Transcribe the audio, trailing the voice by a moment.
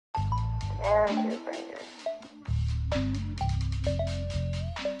And super good.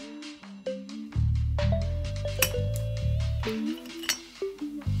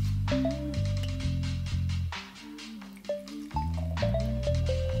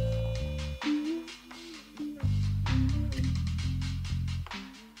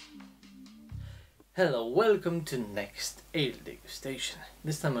 Hello, welcome to next ale degustation.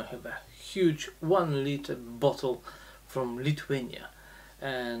 This time I have a huge 1 liter bottle from Lithuania,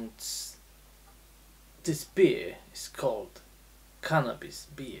 and this beer is called Cannabis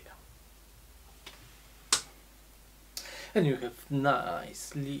Beer. And you have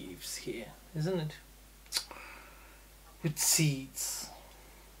nice leaves here, isn't it? With seeds.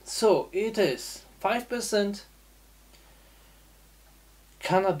 So it is 5%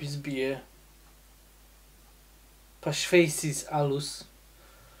 Cannabis Beer, Paschweißes Alus,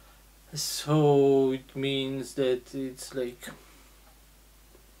 so it means that it's like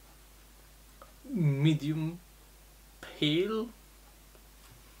medium pale,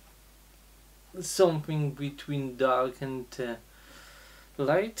 something between dark and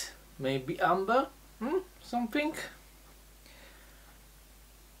light, maybe amber, something.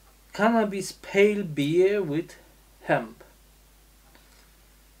 Cannabis pale beer with hemp.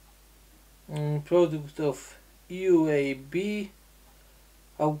 Product of UAB,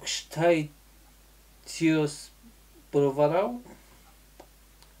 Aukštaitijos bravorai,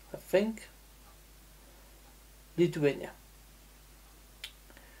 I think, Lithuania.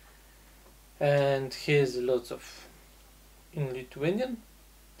 And here's lots of in Lithuanian,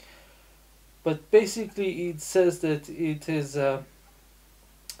 but basically it says that it is a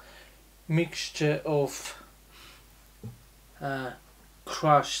mixture of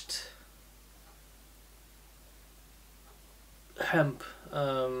crushed hemp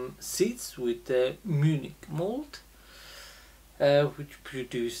seeds with Munich malt, which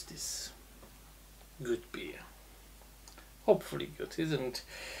produce this good beer. Hopefully good, isn't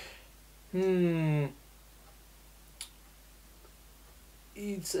it?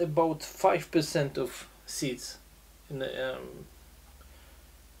 It's about 5% of seeds in the,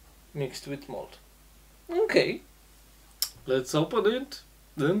 mixed with malt. Okay, let's open it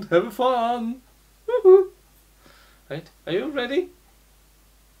and have fun. Woohoo! Right, are you ready?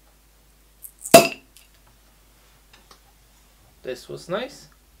 This was nice.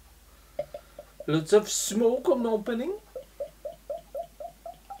 Lots of smoke on opening.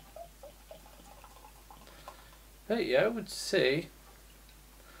 Hey, I would say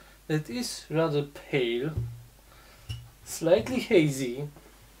that is rather pale, slightly hazy.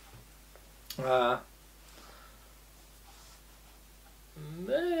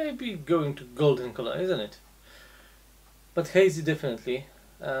 Maybe going to golden color, isn't it? But hazy definitely.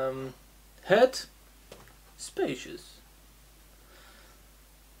 Head spacious.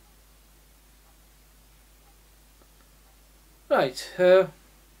 Right, it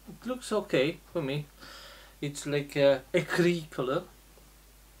looks okay for me. It's like a ecru color.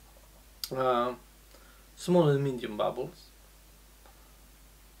 Small and medium bubbles.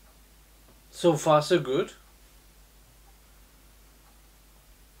 So far so good.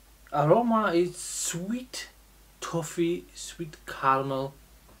 Aroma is sweet toffee, sweet caramel.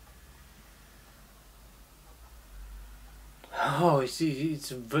 Oh, it's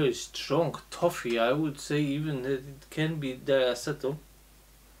very strong toffee. I would say even that it can be diacetyl,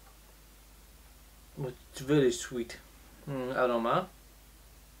 but it's very sweet aroma.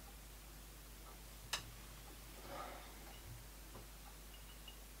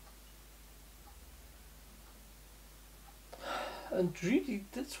 And really,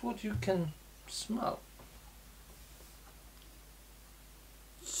 that's what you can smell.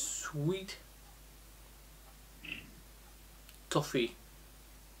 Sweet toffee,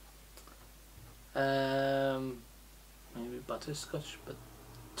 maybe butterscotch, but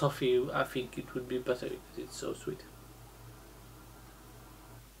toffee I think it would be better because it's so sweet.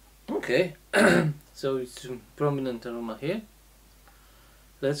 Okay, so it's a prominent aroma here.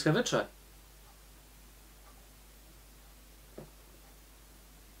 Let's have a try.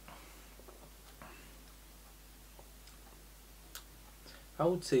 I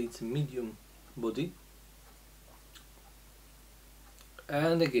would say it's a medium body.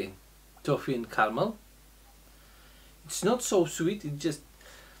 And again, toffee and caramel. It's not so sweet, it just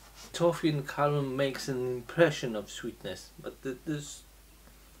toffee and caramel makes an impression of sweetness, but it's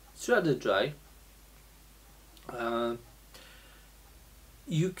rather dry.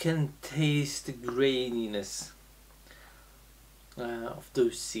 You can taste the graininess of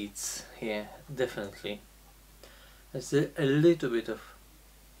those seeds here, definitely. There's a little bit of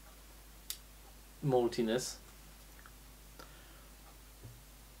maltiness.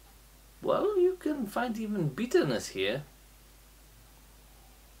 Well, can't find even bitterness here.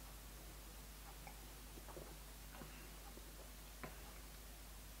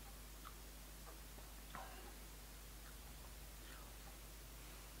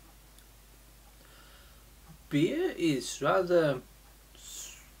 Beer is rather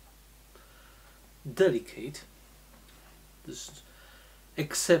delicate,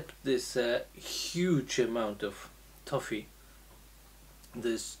 except this huge amount of toffee.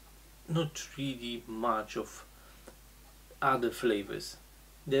 There's not really much of other flavors.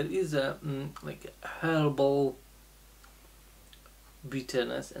 There is a like herbal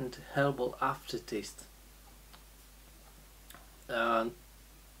bitterness and herbal aftertaste,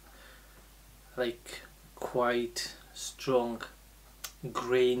 like quite strong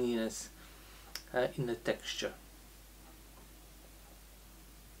graininess in the texture.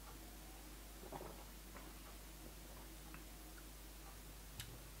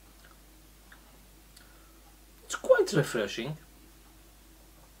 It's quite refreshing,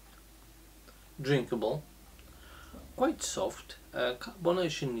 drinkable, quite soft.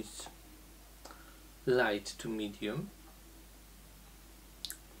 Carbonation is light to medium.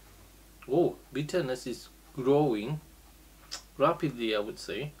 Oh, bitterness is growing rapidly, I would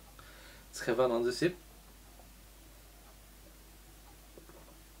say. Let's have another sip.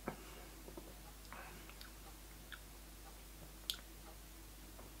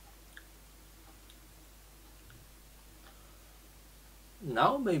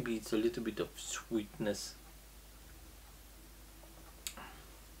 Now maybe it's a little bit of sweetness.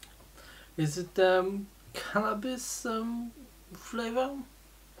 Is it cannabis flavor?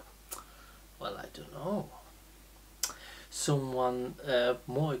 Well, I don't know. Someone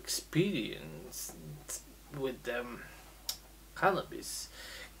more experienced with cannabis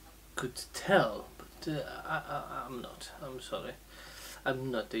could tell, but I'm not. I'm sorry. I'm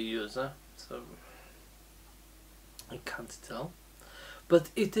not a user, so I can't tell.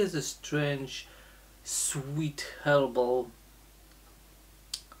 But it is a strange, sweet herbal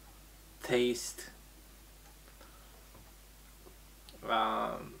taste.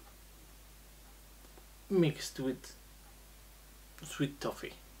 Mixed with sweet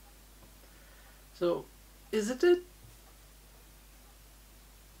toffee. So, is it it?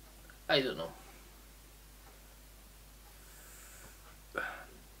 I don't know.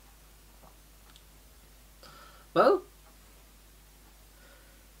 Well,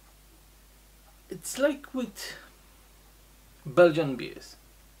 it's like with Belgian beers.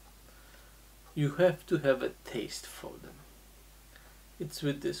 You have to have a taste for them. It's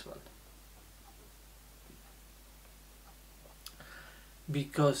with this one.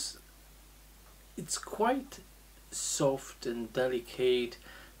 Because it's quite soft and delicate.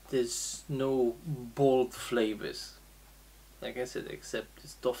 There's no bold flavors, like I said, except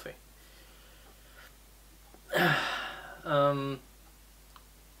this toffee.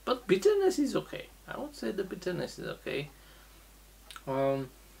 But bitterness is okay. I would say the bitterness is okay. Well,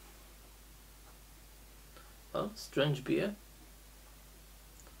 strange beer,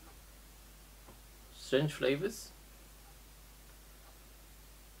 strange flavors.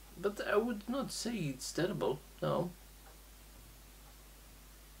 But I would not say it's terrible, no.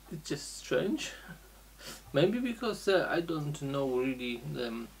 It's just strange. Maybe because I don't know really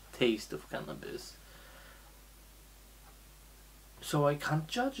the taste of cannabis. So I can't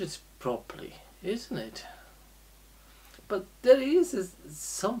judge it properly, isn't it? But there is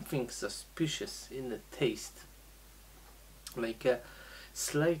something suspicious in the taste. Like a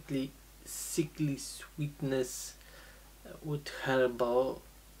slightly sickly sweetness with herbal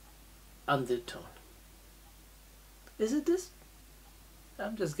undertone. Is it this?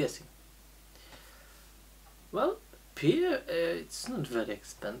 I'm just guessing. Well, beer, it's not very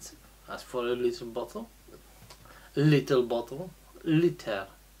expensive. As for a little bottle, liter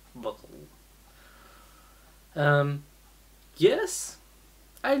bottle. Yes,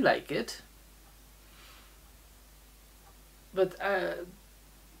 I like it. But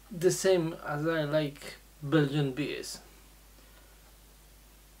the same as I like Belgian beers.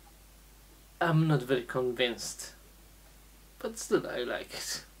 I'm not very convinced, but still I like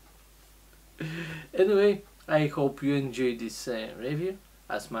it. Anyway, I hope you enjoyed this review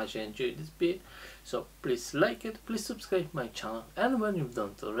as much as I enjoyed this beer. So please like it, please subscribe my channel, and when you've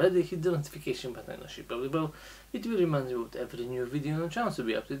done it already, hit the notification button and shape of the bell. It will remind you of every new video on the channel to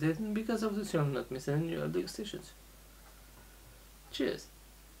be up to date, and because of this you'll not miss any new degustations. Cheers!